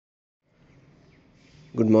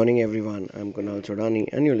Good morning, everyone. I'm Kunal Sodani,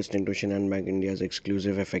 and you're listening to Shinhan Bank India's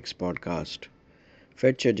exclusive FX podcast.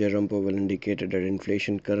 Fed Chair Jerome Powell indicated that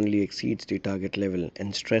inflation currently exceeds the target level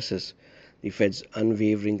and stresses the Fed's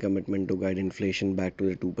unwavering commitment to guide inflation back to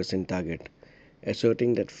the 2% target,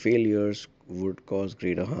 asserting that failures would cause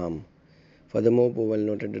greater harm. Furthermore, Powell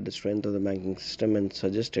noted that the strength of the banking system and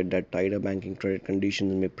suggested that tighter banking credit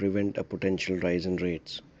conditions may prevent a potential rise in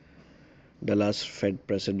rates. Dallas Fed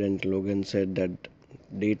President Logan said that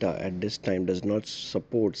data at this time does not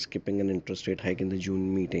support skipping an interest rate hike in the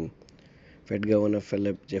June meeting. Fed Governor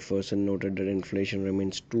Philip Jefferson noted that inflation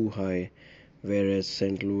remains too high, whereas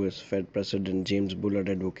St. Louis Fed President James Bullard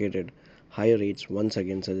advocated higher rates, once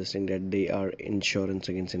again suggesting that they are insurance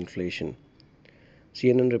against inflation.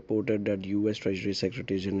 CNN reported that U.S. Treasury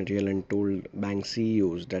Secretary Janet Yellen told bank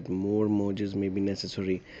CEOs that more mergers may be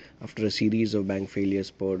necessary after a series of bank failures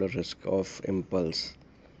spurred a risk of impulse.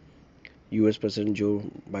 U.S. President Joe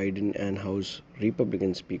Biden and House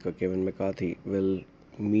Republican Speaker Kevin McCarthy will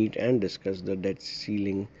meet and discuss the debt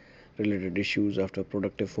ceiling related issues after a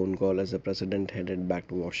productive phone call as the president headed back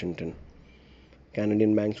to Washington.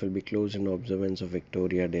 Canadian banks will be closed in observance of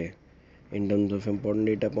Victoria Day. In terms of important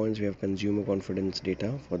data points, we have consumer confidence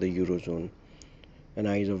data for the Eurozone, and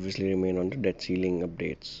eyes obviously remain on the debt ceiling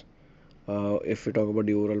updates. If we talk about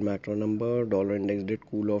the overall macro number, dollar index did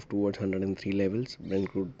cool off towards 103 levels. Brent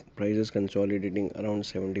crude prices consolidating around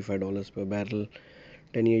 $75 per barrel.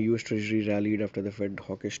 10-year US Treasury rallied after the Fed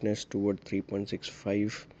hawkishness toward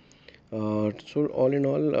 3.65. So all in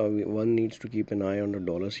all, one needs to keep an eye on the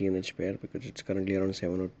dollar CNH pair because it's currently around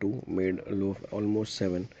 702, made a low of almost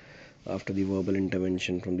 7 after the verbal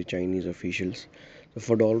intervention from the Chinese officials. So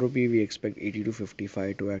for dollar rupee, we expect 80 to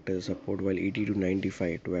 55 to act as a support, while 80 to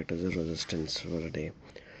 95 to act as a resistance for a day.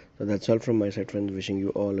 So that's all from my side, friends. Wishing you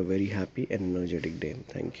all a very happy and energetic day.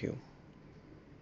 Thank you.